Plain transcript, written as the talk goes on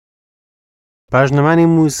پاژنەمانی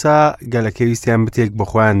موسا گەلەکەویستیان بتێک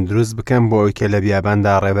بخوان دروست بکەن بۆ ئەوەی کە لە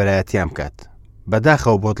بیاباندا ڕێبەرایەتیان بکات.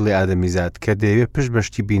 بەداخەوە بۆ دڵی ئادەمیزاد کە دەیەوێت پشت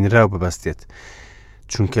بەشتی بینراو ببەستێت،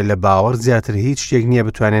 چونکە لە باوەڕ زیاتر هیچ شتێک نییە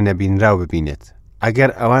بتوانێت نەبینراو ببینێت. ئەگەر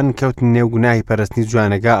ئەوان کەوتن نێو گوناهی پەرستنی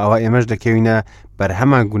جوانەکە، ئەوە ئێمەش دەکەوینە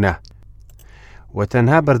بەرهەمان گوناه و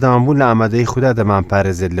تەنها بەردەوامبوون لە ئامادەی خوددا دەمان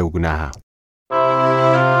پارێزێت لەو گوناهە.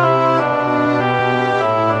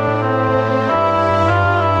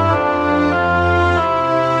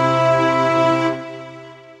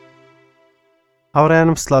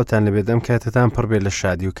 ئاوڕیانم سڵاوتان لەبێت ئەم کاتتان پڕ بێت لە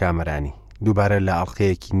شادی و کامەرانی. دووبارە لە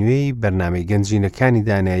ئەڵقەیەکی نوێی بەرنامەی گەنجینەکانی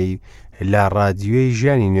دانایی لە ڕادیۆی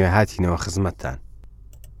ژیانی نوێ هاتینەوە خزمەتتان.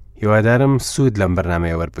 هیوادارم سوود لەم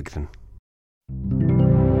بەرنامەیە وەربگرن.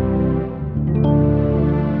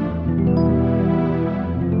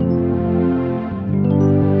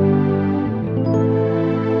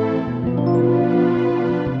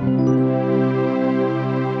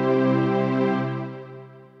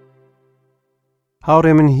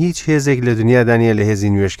 هاوڕێ من هیچ هێزێک لە دنیادا نیە لە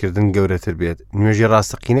هێزی نوێژکردن گەورەتر بێت. نوێژی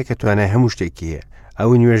ڕاستەقینە کە توانای هەموو شتێکی هەیە.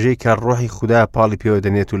 ئەو نوێژەی کە ڕۆحی خوددا پاڵی پێوە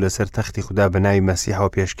دەنێت و لەسەر تەختی خوددا بە ناوی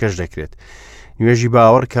مەسیحەوە پێشکەش دەکرێت. نوێژی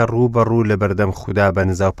باوەڕ کە ڕوو بەڕوو لە بەردەم خوددا بە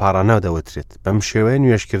نزاو پاڕانەوە دەوترێت. بەم شێوەیە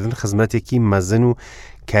نوێژکردن خزمەتێکی مەزن و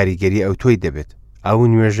کاریگەری ئەو تۆی دەبێت. ئەو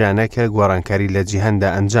نوێژانە کە گۆڕانکاری لە جیهاندا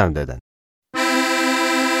ئەنجام دەدەن.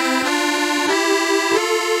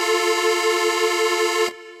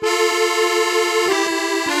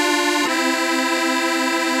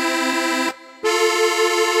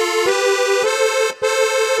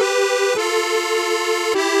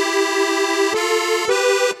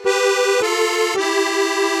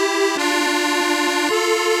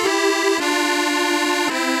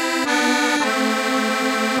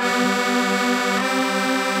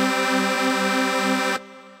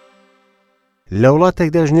 لە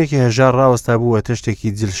وڵاتێکدا ژنێکی هەژار ڕاوەستا بووە تشتێکی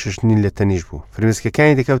جل ششتنین لە تەنیش بوو.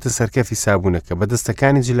 فرمێسکەکانی دەکەوتە سەرکەفی سابوونەکە، بە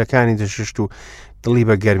دەستەکانی جلەکانی دەششت و دڵی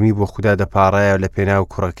بە گەرمی بۆ خوددا دەپاڕایە لە پێناو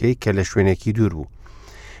کوڕەکەی کە لە شوێنێکی دوور بوو.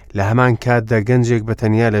 لە هەمان کاتدا گەنجێک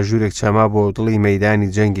بەتەنیا لە ژوورێک چاما بۆ دڵی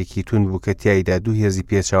مەیدانی جەنگێکی تون بوو کە تیایدا دوو هێزی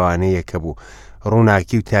پێچەوانەیەکە بوو،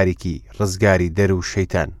 ڕووناکی و تاریکی، ڕزگاری دەر و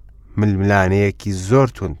شەیتان، ململانەیەکی زۆر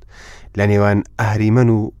توند لە نێوان ئەهریمەن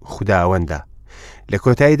و خوداوەندە. لە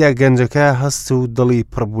کۆتاییدا گەنجەکە هەست و دڵی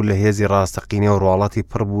پڕبوو لە هێزی ڕاستەقینە و ڕواڵەتی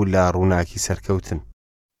پڕبوو لە ڕووناکی سەرکەوتن.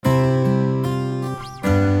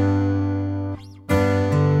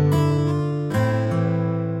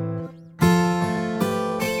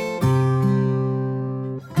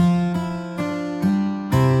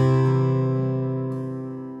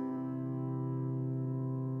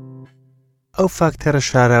 ئەو فاکتەرە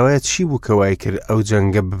شاراوەیە چی بوو کە وای کرد ئەو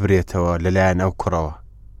جەنگە ببرێتەوە لەلایەن ئەو کوڕەوە؟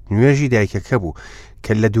 نوێژی دایکەکە بوو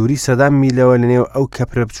کە لە دووری سەدام میلەوە لەنێو ئەو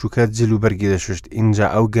کەپرە بچووکە جل و بەرگی دەشوشت. اینجا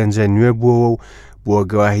ئەو گەنجە نوێ بووەوە و بووە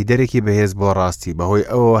گەواهی دەرێکی بەهێز بۆ ڕاستی. بەهۆی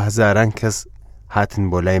ئەوەوە هەزاران کەس هاتن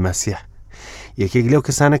بۆ لای مەسیح. یەکێک لەو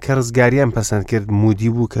کەسانە کە ڕزگاریان پەسەند کرد مودی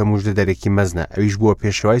بوو کە موژدە دەرێکی مەزنە. ئەویش بووە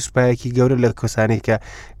پێشەوای سوپایەکی گەورە لە کەسانێک کە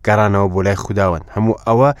گەڕانەوە بۆ لای خوداوەند. هەموو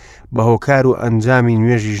ئەوە بە هۆکار و ئەنجامی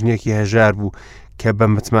نوێژی ژنێکی هەژار بوو کە بە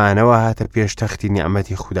متمانەوە هاتە پێش تەختی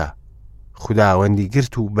نیعمەتی خوددا. خوداوەندی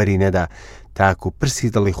گرت و بەرینەدا تاک و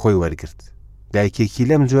پرسی دڵی خۆی وەرگرت. دایکێکی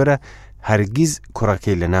لەم جۆرە هەرگیز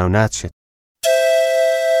کوڕەکەی لە ناو ناچێت.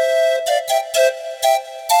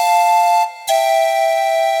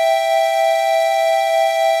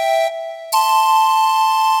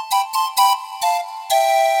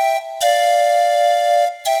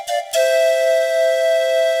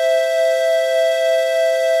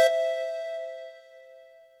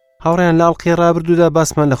 هاوڕێیان لە ئەڵقەی ڕابردوودا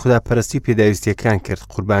باسمان لە خوداپەرستی و پێداویستیەکان کرد.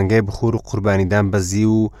 قوربانگای بخور و قوربانیدان بەزی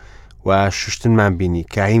و ششتنمان بینی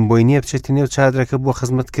کە هین بۆی نییە بچێتی نێو چادرەکە بۆ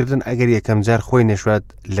خزمەتکردن ئەگەر یەکەم جار خۆی نەشوات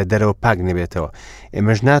لە دەرەوە پاک نەبێتەوە.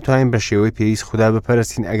 ئێمەش ناتوانین بە شێوەی پێویست خوددا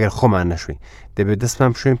بپەرستین ئەگەر خۆمان نەشوین. دەبێت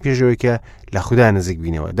دەستمان بشوێن پێشەوەی کە لە خوددا نزیک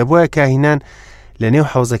بینەوە. دەبوایە کاهینان لە نێو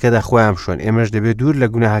حەوزەکەدا خۆیان بشۆن. ئێمەش دەبێت دوور لە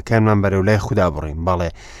گوناهەکانمان بەرەو لای خوددا بڕین.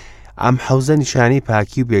 بەڵێ ئەم حەوزە نیشانەی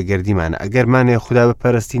پاکی و بێگەردیمانە. ئەگەر مانێ خوددا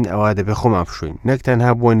بپەرستین ئەوە دەبێت خۆمان بشوین. نەک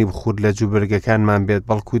تەنها بوونی بخور لە جوبرگەکانمان بێت،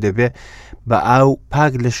 بەڵکو دەبێت بە ئاو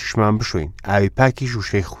پاک لە ششمان بشوین. ئاوی پاکیش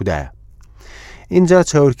وشەی خوددایە. اینجا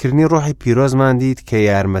چاورکردنی ڕۆحی پیرۆزمان دیت کە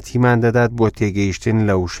یارمەتیمان دەدات بۆ تێگەیشتن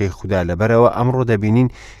لە وشەی خوددا. لەبەرەوە ئەمڕۆ دەبینین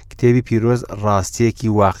کتێبی پیرۆز ڕاستیەکی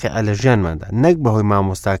واقعە لە ژیانماندا، نەک بەهۆی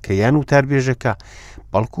مامۆستاکەیان و تاربێژەکە،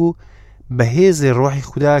 بەڵکو بەهێزی ڕۆحی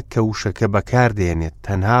خوددا کە وشەکە بەکار دێنێت.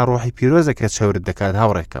 تەنها ڕۆحی پیرۆزە کە چاورت دەکات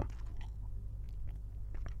هاوڕێکەم.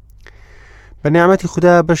 بە نیعمەتی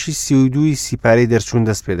خوددا بەشی 32 سیپارەی دەرچوون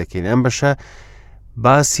دەست پێ دەکەین. ئەم بەشە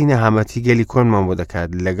باسی نەهامەتی گەلی کۆنمان بۆ دەکات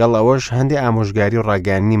لەگەڵ ئەوەش هەندێک ئامۆژگاری و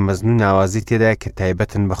ڕاگەیاندنی مەزن و ناوازی تێدا کە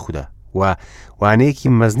تایبەتن بە خودا و وانەیەکی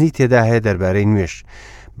مەزنی تێدا هەیە دەربارەی نوێش.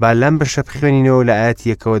 با لەم بەشە بخوێنینەوە لە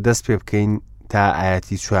ئاەتی 1ەوە دەست پێ بکەین تا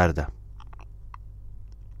ئاەتی 4.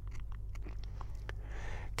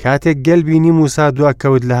 کاتێک گەل بینی موسا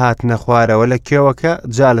دواکەوت لە هاتنە خوارەوە لە کێوەکە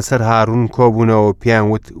جا لەسەر هارون کۆبوونەوە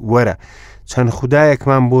پیاوەی وت وەرە چەند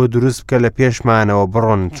خوداوەندێکمان بۆ دروستبکە لە پێشمانەوە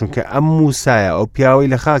بڕۆن چونکە ئەم موسایە ئەو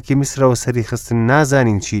پیاوەی لە خاکی میسرەوە سەری خستن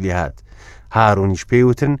نازانین چی لێهات. هارونیش پێی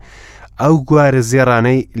وتن ئەو گوارە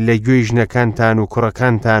زێڕانەی لە گوێی ژنەکانتان و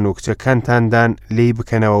کوڕەکانتان و کچەکانتاندان لێی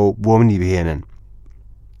بکەنەوە و بۆ منی بهێنن.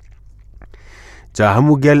 جا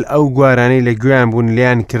هەموو گەل ئەو گوارانەی لە گوێیان بوون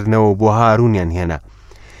لیان کردنەوە بۆ هارونیان هێنا.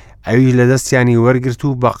 ئەوی لە دەستیانی وەرگرت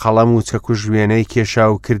و بە قەڵەم و چەک و ژوێنەی کێشا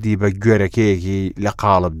و کردی بە گوێرەکەیەکی لە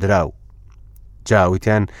قاڵب دراو.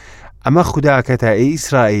 جاوتیان ئەمە خوداکە تا ئەی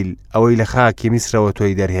ئیسرائیل ئەوەی لە خاکی میسرەوە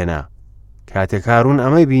تۆی دەرهێنا. کاتێک هارون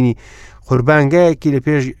ئەمەی بینی قوربانگایەکی لە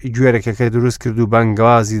پێش گوێرەکەکە دروست کرد و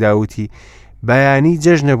بانگوازی داوتی بەیانی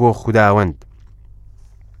جەژنە بۆ خوداوەند.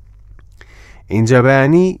 اینجا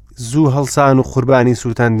بەیانی زوو هەڵسان و قوربانی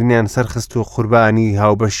سووتاندنیان سەرخست و قوربانی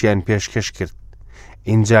هاوبەشیان پێشکەش کرد.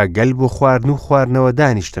 اینجا گەل بۆ خواردن و خواردنەوە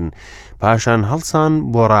دانیشتن پاشان هەڵسان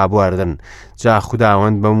بۆ ڕابواردن. جا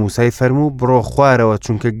خوداوەند بە موسای فەرموو بڕۆ خوارەوە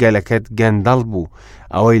چونکە گەلەکەت گەندەڵ بوو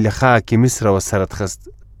ئەوەی لە خاکی میسرەوە سەرت خست.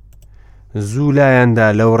 زوو لایەندا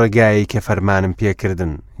لەو ڕێگایی کە فەرمانم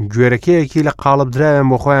پێکردن گوێرەکەیەکی لە قاڵب دراوێن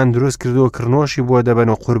بۆ خۆیان دروست کردو و کڕنۆشی بۆ دەبن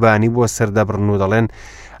و قوربانی بۆ سەردەبڕن و دەڵێن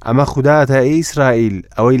ئەمە خوداتە ئەی ئیسرائیل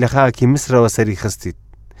ئەوەی لە خاکی میسرەوە سەری خستیت.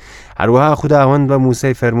 هەروەها خوداوەند بە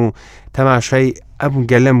موسای فەرموو تەماشای ئەم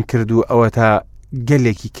گەلەم کرد و ئەوە تا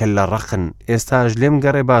گەلێکی کەل لە ڕەقن ئێستاش لێم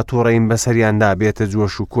گەڕێ با تووڕەیم بەسەریاندا بێتە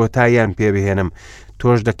جۆش و کۆتاییان پێبهێنم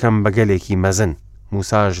تۆش دەکەم بە گەلێکی مەزن.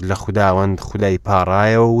 موساش لە خوداوەند خودای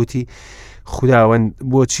پاڕایەوە وتی خوداوەند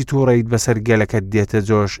بۆچی تووڕەیت بەسەر گەلەکەت دێتە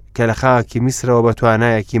جۆش کە لە خاکی میسرەوە بە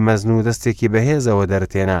توانایەکی مەزن و دەستێکی بەهێزەوە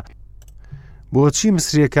دەرتێنا. بۆچی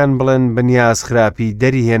مسریەکان بڵێن بەنیاز خراپی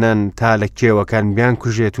دەریهێنان تا لە کێوەکان بیان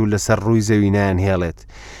کوژێت و لەسەر ڕووی زەوینیان هێڵێت.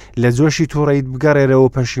 لە جۆشی تووڕەیت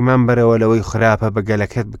بگەڕێرەوە پەشیمان بەرەوە لەوەی خراپە بە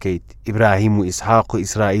گەلەکەت بکەیت. ئیبراهیم و ئیسحاق و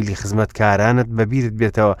ئیسرائیلی خزمەتکارانت بەبیرت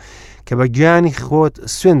بێتەوە کە بە گیانی خۆت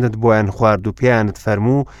سوێندت بۆیان خوارد و پیانت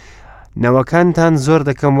فەرموو نەوەکانتان زۆر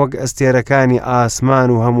دەکەم وەک ئەستێرەکانی ئاسمان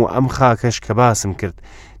و هەموو ئەم خاکەش کە باسم کرد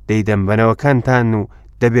دەیدەم بەنەوەکانتان و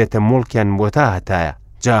دەبێتە مڵکیان بۆ تا هەتایە.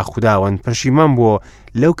 جا خوداوەند پەشیمان بووە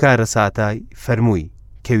لەو کارە ساتای فەرمووی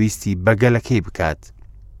کە ویستی بە گەلەکەی بکات.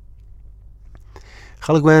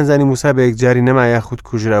 خەڵک وایان زانی موسا بە یەکجاری نەما یاخود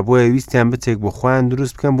کوژرا بۆیە ویستیان بچێک بۆ خۆیان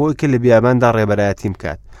دروست بکەن بۆی کە لە بیاباندا ڕێبەرایەتی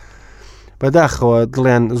بکات. بەداخەوە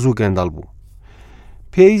دڵیان زوو گەندەڵ بوو.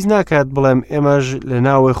 پێویست ناکات بڵێم ئێمەش لە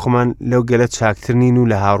ناوەی خۆمان لەو گەلە چاکترنین و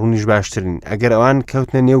لە هاڕونیش باشترین. ئەگەر ئەوان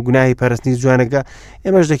کەوتنە نێو گوناهی پەرستنی جوانەکە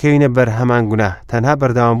ئێمەش دەکەوینە بەر هەمان گوناه تەنها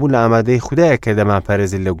بەردەوامبوون لە ئامادەی خودایە کە دەمان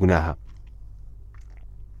پارێزین لە گوناهە.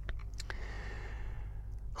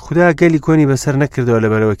 خدا گەلی کۆنی بەسەر نەکردەوە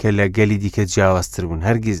لەبەرەوە کە لە گەلی دیکە جیاوازتر بوون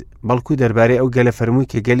هەرگیز بەڵکو دەربارەی ئەو گەلە فەرمووی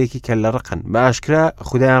کە گەلێکی کەل لە ڕقن بە ئاشکرا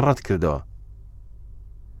خودایان ڕەت کردەوە.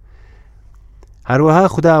 هەروەها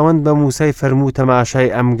خوداوەند بە موسای فەرموو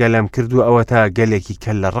تەماشای ئەم گەلەم کرد و ئەوە تا گەلێکی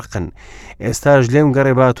کەل لە ڕقن ئێستاش لێم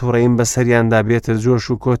گەڕێ با تووڕەیم بەسەریاندا بێتە جۆش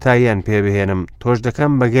و کۆتاییان پێبهێنم تۆش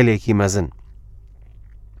دەکەم بە گەلێکی مەزن.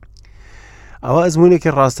 ئەوە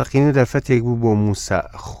ئەزمونێکی ڕاستەقین و دەرفەتێک بوو بۆ موسا.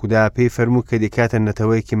 خدا پێی فەرموو کە دەکاتە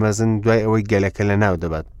نەتەوەیەکی مەزن دوای ئەوەی گەلەکە لە ناو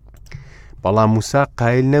دەبات. بەڵام موسا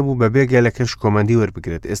قایل نەبوو بەبێ گەلەکەش کۆمەندی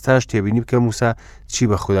وەربگرێت. ئێستاش تێبینی بکە موسا چی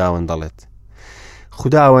بە خوداوەند دەڵێت.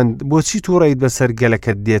 خوداوەند بۆچی تووڕەیت بەسەر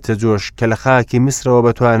گەلەکەت دێتە جۆش کە لە خاکی میسرەوە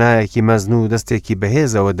بە توانایەکی مەزن و دەستێکی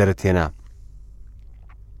بەهێزەوە دەرتێنا.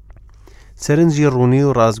 سەرنجی ڕوونی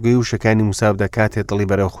و ڕازگۆیی و شەکانی موسا بدەکاتێت دڵی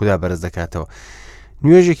بەرەو خوددا بەرز دەکاتەوە.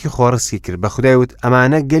 نوێژێکی خۆڕسکی کرد بە خودای وت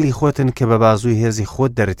ئەمانە گەلی خۆتن کە بە بازووی هێزی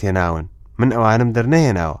خۆت دەرتێناون من ئەوانم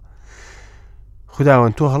دەرنەهێناوە.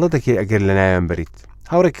 خوداوەند تۆ هەڵە دەکەی ئەگەر لە ناویان بریت.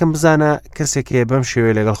 هاوڕێکم بزانە کەسێکەیە بەم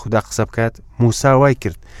شێوەیە لەگەڵ خوددا قسە بکات. موسا وای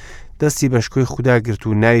کرد دەستی بەشکۆی خوددا گرت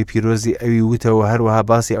و ناوی پیرۆزی ئەوی وتەوە هەروەها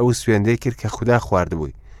باسی ئەو سوێندەی کرد کە خوددا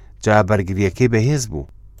خواردبووی. جا بەرگریەکەی بەهێز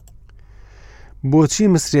بوو. بۆچی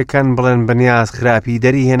مسریەکان بڵێن بەنیاز خراپی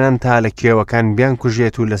دەریهێنان تا لە کێوەکان بیان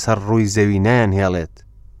کوژێت و لەسەر ڕووی زەوی نایان هێڵێت.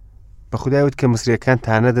 بە خودایوت کە مسریەکان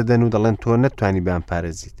تانە دەدەن و دەڵێن تۆ نەتوانی بیان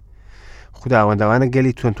پارێزیت. خوداوەندەوانە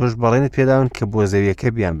گەلی تۆن تۆش بەڵێنت پێداون کە بۆ زەویەکە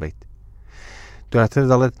بیان بیت. دواتر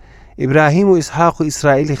دەڵێت ئیبراهیم و ئیسحاق و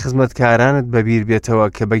ئیسرائیلی خزمەتکارانت بەبیر بێتەوە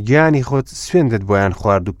کە بە گیانی خۆت سوێندت بۆیان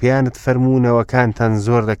خوارد و پیانت فەرموونەوەکانتان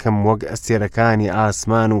زۆر دەکەم وەک ئەستێرەکانی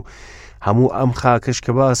ئاسمان و هەموو ئەم خاکەش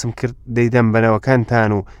کە باسم کرد دەیدەم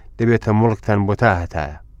بەنەوەکانتان و دەبێتە مڵکتان بۆ تا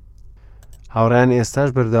هەتایە. هاوڕێیان ئێستاش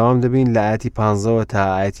بەردەوام دەبین لە ئاەتی 15 تا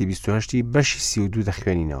ئاەتی 28 بەشی 32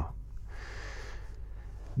 دەخوێنینەوە.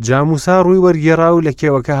 جا موسا ڕووی وەرگێڕا و لە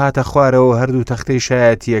کێوەکە هاتە خوارەوە هەردوو تەختەی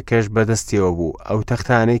شایەتیەکەش بەدەستیەوە بوو. ئەو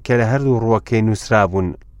تەختانەی کە لە هەردوو ڕووەکەی نووسرابوون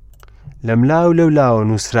لە ملاو لەولاوە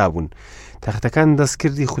نووسرابوون. تەختەکان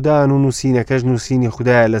دەستکردی خوددان و نووسینەکەش نووسینی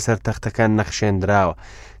خوددایە لەسەر تەختەکان نەخشێنراوە.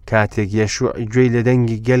 کاتێک یەشوع گوێی لە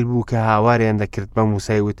دەنگی گەل بوو کە هاواریان دەکرد بە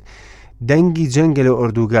موسای وت دەنگی جەنگە لە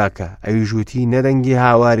ئۆردوگاکە. ئەوی ژووتی نەدەنگی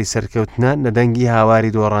هاواری سەرکەوتنە نەدەنگی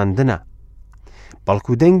هاواری دۆڕاندنە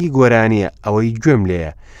بەڵکو دەنگی گۆرانیە ئەوەی گوێم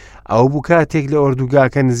لێیە. ئەو بوو کاتێک لە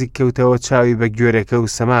ئۆردوگاکە نزیک کەوتەوە چاوی بە گوێرەکە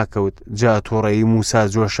و سەماکەوت. جا تۆڕەیی موسا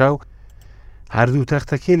جۆشا و هەردوو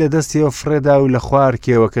تەختەکەی لە دەستیەوە فڕێدا و لە خوار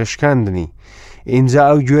کێوەکە شکاندنی. اینجا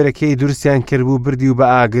ئەو گوێرەکەی دروستیان کردبوو بردی و بە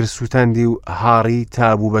ئاگر سووتاندی و هاڕی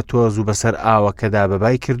تابوو بە تۆز و بەسەر ئاوەکەدا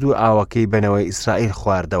بەبای کرد و ئاوەکەی بنەوەی ئیسرائیل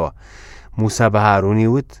خواردەوە. موسا بە هارونی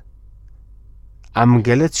وت ئەم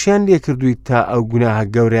گەلە چیان لێ کردوویت تا ئەو گوناهە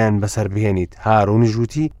گەورەیان بەسەر بهێنیت؟ هارون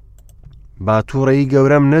ژووتی با تووڕەیی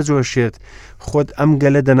گەورەم نەجۆشێت خۆت ئەم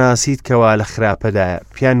گەلە دەناسیت کەوا لە خراپەدایە.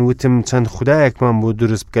 پیان وتم چەند خوداوەندێکمان بۆ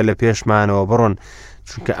دروست بکە لە پێشمانەوە بڕۆن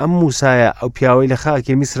چونکە ئەم موسایە ئەو پیاوەی لە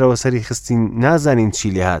خاکی میسرەوە سەری خستین نازانین چی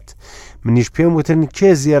لێهات. منیش پێم وتن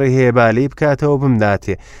کێ زێڕی هەیە بالەی بکاتەوە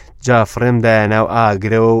بمداتێ. جا فڕێمدایە ناو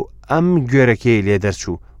ئاگرەوە و ئەم گوێرەکەی لێ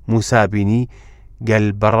دەرچوو. موسا بینی گەل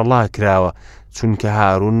بەڕەڵا کراوە چونکە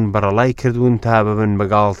هارون بەڕەڵای کردوون تا ببن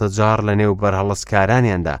بەگاڵتە جار لە نێو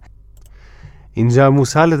بەرهەڵسکارانیاندا. اینجا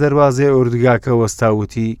موسا لە دەروازەی ئۆردوگاکە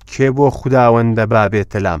وەستاوتی کێ بۆ خوداوەندە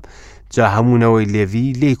بابێتە لام. جا هەموونەوەی لێڤی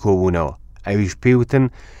لێی کۆبوونەوە. ئەویش پێیوتن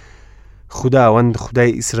خوداوەند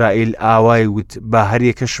خودای ئیسرائیل ئاوای وت با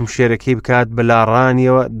هەریەکە شمشێرەکەی بکات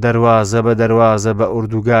بەلاڕانیەوە دەروازە بە دەروازە بە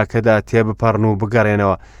ئۆردوگاکەدا تێبپەڕن و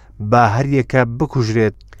بگەڕێنەوە با هەریەکە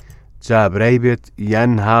بکوژرێت جابرای بێت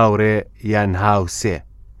یان هاوڕێ یان هاوسێ.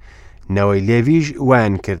 نەوەی لێڤیش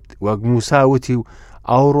وایان کرد وەک موسا وتی و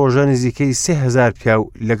ئەو ڕۆژە نزیکەی 3000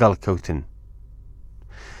 پیاو لەگەڵ کەوتن.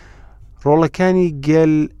 ڕۆڵەکانی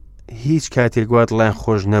گەل هیچ کاتێک وات لایەن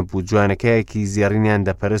خۆش نەبوو. جوانەکەیەکی زێڕینیان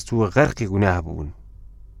دەپەرست و غەرقی گوناه بوون.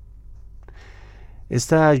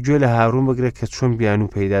 ئێستا گوێ لە هارون بگرە کە چۆن بیان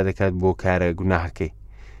و پەیدا دەکات بۆ کارە گوناهەکەی.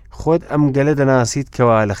 خۆت ئەم گەلە دەناسیت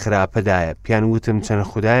کەوا لە خراپەدایە. پیان وتم چەند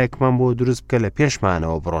خوداوەندێکمان بۆ دروست بکە لە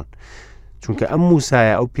پێشمانەوە بڕۆن چونکە ئەم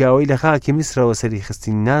موسایە ئەو پیاوەی لە خاکی میسرەوە سەری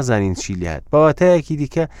خستین نازانین چی لێهات. بەواتایەکی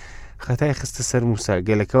دیکە خەتای خستە سەر موسا.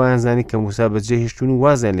 گەلەکەوان زانی کە موسا بەجێ هێشتون و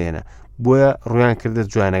وازیان لێنە بۆیە ڕویان کردە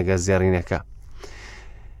جوانەگە زێڕینەکە.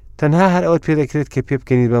 تەنها هەر ئەوت پێ دەکرێت کە پێ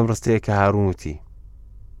بکەنیت بەم ڕستەیە کە هارون وتی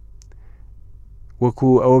وەکو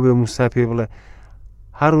ئەوە بێ موسا پێ بڵێ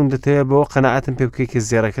هارون دەتەوێت بەوە قەنەعەتم پێ بکەیت کە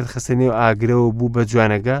زێڕەکەت خستە نێو ئاگرەوە بوو بە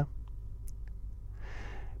جوانەگە.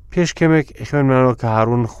 پێش کەمێک خوێنمانەوە کە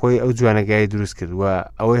هارون خۆی ئەو جوانەگای دروست کرد و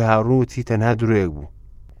ئەوەی هارون وتی تەنها درۆیەک بوو.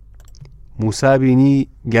 موسا بینی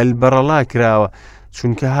گەل بەڕەڵا کراوە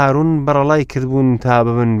چونکە هارون بەڕەڵای کردبوون تا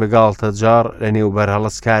ببن بەگاڵتە جار لە نێو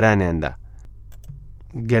بەرهەڵسکارانیاندا.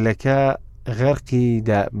 گەلەکە غەرقی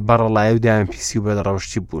بەڕەڵایە و دامپیسی و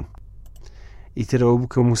بەدڕەوشتی بوون. ئیترەوە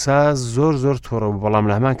بوو کە موسا زۆر تۆڕە بوو بەڵام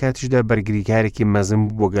لە هەمان کاتیشدا بەرگریکارێکی مەزم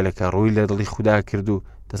بوو بۆ گەلەکە ڕووی لە دڵی خوددا کرد و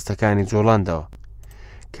دەستەکانی جۆڵاندەوە.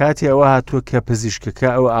 کاتی ئەوە هاتووە کە پزیشکەکە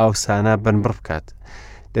ئەو ئاوسانە بنبڕ بکات.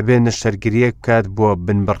 دەبێت نەشتەرگریەک بکات بۆ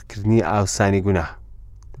بنبڕکردنی ئاوسانی گوناه.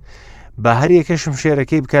 با هەریەکە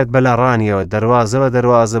شمشێرەکەی بکات بەلاڕانیەوە دەروازە بە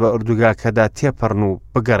دەروازە بە ئۆردوگاکەدا تێپەڕن و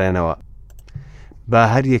بگەڕێنەوە.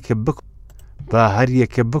 با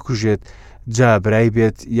هەریەکە بکوژێت جابرای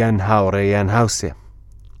بێت یان هاوڕێ یان هاوسێ.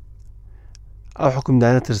 ئەو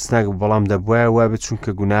حکومدانە ترسناک بوو بەڵام دەبوایە وابێت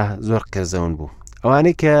چونکە گوناه زۆر قێزەون بوو.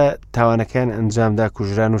 ئەوانەی کە تاوانەکان ئەنجامدا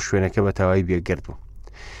کوژران و شوێنەکە بە تەواوی بێگەرد بوو.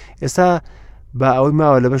 ئێستا با ئەوەی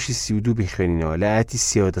ماوە لە بەشی 32 بخوێنینەوە لە ئاەتی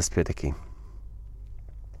 30 دەست پێ دەکەین.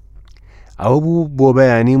 ئەوە بوو بۆ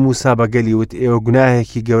بەیانی موسا بەگەلی وت ئێوە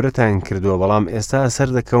گوناهێکی گەورەتان کردووە بەڵام ئێستا سەر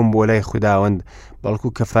دەکەم بۆ لای خوداوەند بەڵکو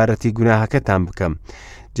کەفارەتی گوناهەکەتان بکەم.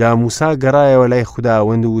 جا موسا گەڕایەوە لای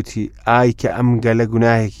خوداوەند و وتی ئای کە ئەم گەلە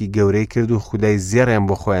گوناهێکی گەورەی کرد و خودای زێڕیان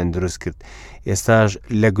بۆ خۆیان دروست کرد. ئێستاش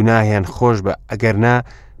لە گوناهیان خۆش بە ئەگەرنا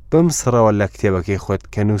بمسڕەوە لە کتێبەکەی خۆت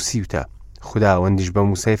کە نووسیوتە. خوداوەندیش بە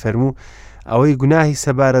موسای فەرموو ئەوەی گوناهی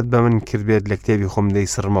سەبارەت بە من کرد بێت لە کتێبی خۆم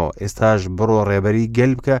دەیسڕمەوە. ئێستاش بڕۆ ڕێبەری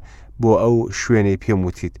گەل بکە بۆ ئەو شوێنەی پێم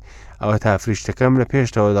وتیت. ئەوە تا فریشتەکەم لە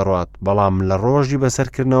پێشتەوە دەڕات بەڵام لە ڕۆژی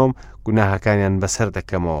بەسەرکردنەوەم گوناهەکانیان بەسەر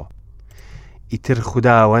دەکەمەوە. ئیتر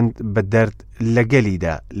خوداوەند بە دەرد لە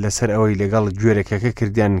گەلیدا لەسەر ئەوەی لەگەڵ گوێرەکەکە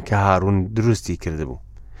کردیان کە هارون دروستی کردبوو.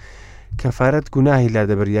 کەفارەت گوناهی لا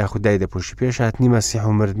دەبەر یاخود دای دەپۆشی پێش هاتنی مەسیح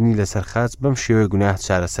و مردنی لەسەر خاچ بەم شێوەیە گوناه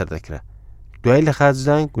چارەسەر دەکرا. دوای لە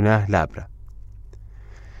خاچدان گوناه لابرا.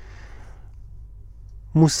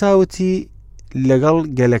 موسا وتی لەگەڵ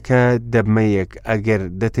گەلەکە دەبمەیەک ئەگەر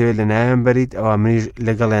دەتەوێت لە ناویان بەریت ئەوە منیش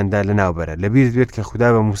لەگەڵیاندا لە ناوبەرە. لەبیر دوێت کە خوددا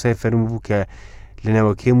بە موسای فەرموو بوو کە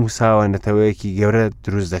لەنەوەکەی موساوە نەتەوەیەکی گەورە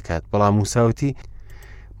دروست دەکات. بەڵام موسا وتی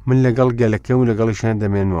من لەگەڵ گەلەکە و لەگەڵیشیان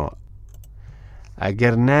دەمێنمەوە.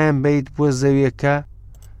 ئەگەر نایان بیت بۆ زەویەکە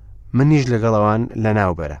منیش لەگەڵەوان لە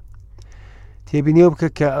ناوبەرە. تێبینیەوە بکە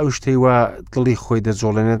کە ئەو شتەی وا دڵی خۆی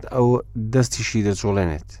دەجۆڵێنێت ئەو دەستیشی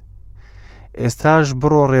دەجۆڵێنێت. ئێستاش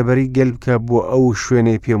بڕۆ ڕێبەری گەل بکە بۆ ئەو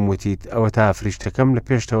شوێنەی پێم وتیت ئەوە تا فریشتەکەم لە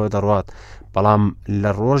پێشتەوە دەڕوات بەڵام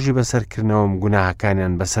لە ڕۆژی بەسەرکردنەوەم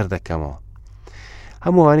گوناهەکانیان بەسەر دەکەمەوە.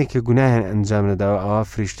 هەمووانی کە گوناهیان ئەنجام نەداوە ئەوە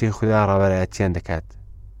فریشتەی خوددا ڕاوەرایەتیان دەکات.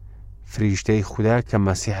 فریشتەی خوددا کە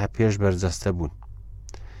مەسیحە پێش بەرجەستە بوون.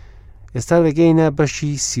 ئێستا دەگەینە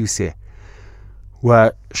بەشی 33 و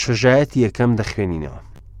شەژایەتی یەکەم دەخوێنینەوە.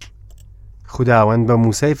 خوداوەند بە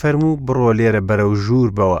موسای فەرموو بڕۆ لێرە بەرەو ژوور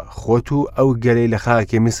بەوە خۆت و ئەو گەلەی لە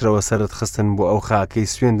خاکی میسرەوە سەرت خستن بۆ ئەو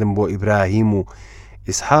خاکەی سوێندم بۆ ئیبراهیم و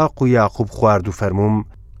ئیسحاق و یاقوب خوارد و فەرمووم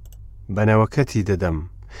بەنەوەکەتی دەدەم.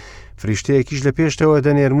 فریشتەیەکیش لە پێشتەوە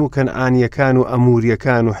دەنێرم و کەنعانیەکان و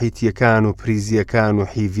ئەموریەکان و حیتیەکان و پریزیەکان و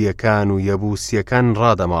حیڤیەکان و یەبوسیەکان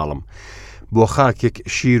ڕادەماڵم بۆ خاکێک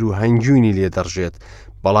شیر و هەنگوینی لێ دەڕژێت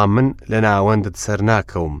بەڵام من لە ناوەندت سەر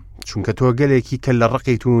ناکەوم چونکە تۆ گەلێکی کە لە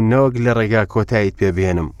ڕقیت و نەوەک لە ڕێگا کۆتاییت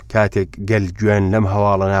پێبێنم. کاتێک گەل گوێن لەم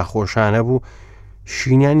هەواڵە ناخۆشانە بوو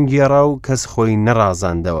شینیان گێڕا و کەس خۆی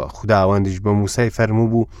نەڕازاندەوە. خوداوەندیش بە موسای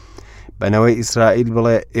فەرموو بوو بەنەوەی ئیسرائیل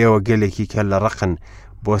بڵێ ئێوە گەلێکی کە لە ڕقن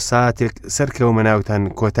بۆ ساتێک سەرکەومە ناوتان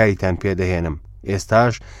کۆتاییتان پێدەهێنم.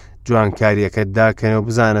 ئێستاش جوانکاریەکەت داکەنەوە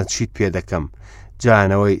بزانە چیت پێ دەکەم.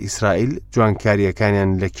 جانەوەی ئیسرائیل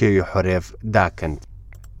جوانکاریەکانیان لە کێوی حۆرێف داکەن.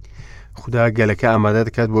 خوددا گەلەکە ئامادە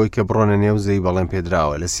دەکات بۆی کە بڕۆنە نێو زەوی بەڵێن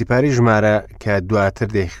پێدراوە. لە سیپاری ژمارە کە دواتر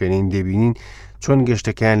دەیخوێنین دەبینین چۆن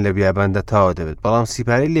گەشتەکان لە بیاباندا تاوا دەبێت. بەڵام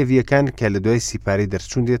سیپاری لێڤیەکان کە لە دوای سیپاری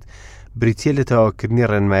دەرچوون دێت بریتیە لە تاواکردنی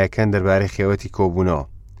ڕێنمایەکان دەربارەی خێوەتی کۆبوونەوە.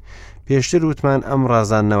 پێشتر وتمان ئەم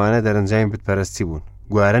ڕازاندنەوانە دەرەنجامی بتپەرستی بوون.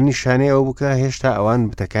 گوارە نیشانەی ئەوە بووکە هێشتا ئەوان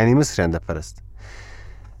بتەکانی مسریان دەپەرست.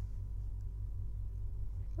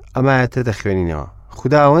 ئەمایەتە دەخوێنینەوە.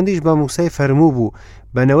 خوداوەندیش بە موسای فەرموو بوو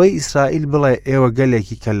بەنەوەی ئیسرائیل بڵێ ئێوە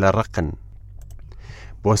گەلێکی کە لە ڕقن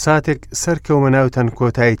بۆ ساتێک سەرکەومە ناوتان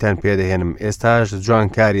کۆتاییتان پێدەهێنم. ئێستاش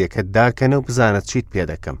جوانکاریەکەت داکەنە و بزانت چیت پێ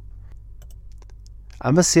دەکەم.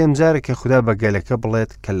 ئەمە سێم جارە کە خوددا بە گەلەکە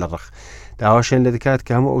بڵێت کە لە ڕق. داواشێن لە دەکات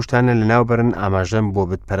کە هەموو ئەو شتانە لە ناوبەرن ئاماژەم بۆ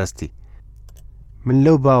بتپەرستی. من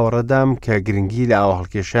لەو باوەڕەدام کە گرنگی لە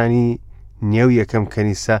ئاوهەڵکێشانی نێو یەکەم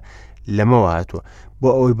کەنیسە لەمەوە هاتووە بۆ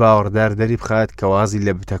ئەوەی باوەڕدار دەری بخات کە وازی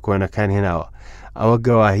لە بتە کۆنەکان هێناوە. ئەوە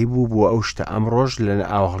گەواهی بوو بۆ ئەو شتە ئەمڕۆژ لە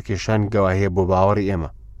ئاوهەڵکێشان گەواهیە بۆ باوەڕی ئێمە.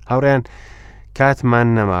 هاوڕێیان کاتمان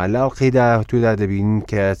نەما لە ئەڵقەی داهاتوودا دەبینین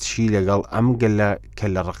کە چی لەگەڵ ئەم گەلە کە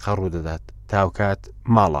لە ڕقە ڕوودەدات تاوکات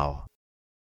ماڵاوە.